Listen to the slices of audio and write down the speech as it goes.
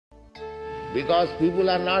Because people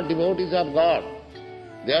are not devotees of God.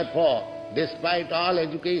 Therefore, despite all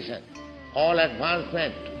education, all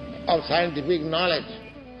advancement of scientific knowledge,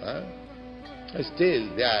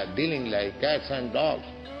 still they are dealing like cats and dogs.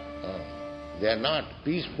 They are not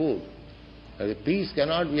peaceful. The peace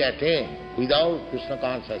cannot be attained without Krishna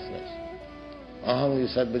consciousness. Aham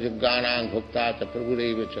sarvajagyanam bhukta cha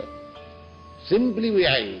prabhurevacha. Simply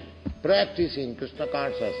by practicing Krishna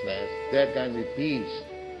consciousness, there can be peace,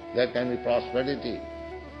 there can be prosperity,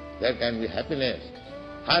 there can be happiness.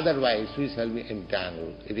 Otherwise we shall be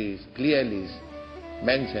entangled. It is clearly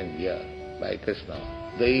mentioned here by Krishna.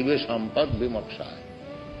 Daiva sampad vimaksha.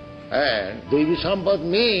 And Daiva sampad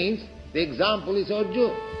means, the example is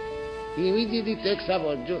Arjuna. He immediately takes up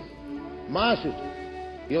Arjuna.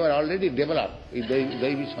 Mahasucha, you are already developed with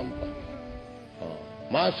Daivi sampad.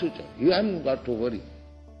 Mahasucha, you haven't got to worry.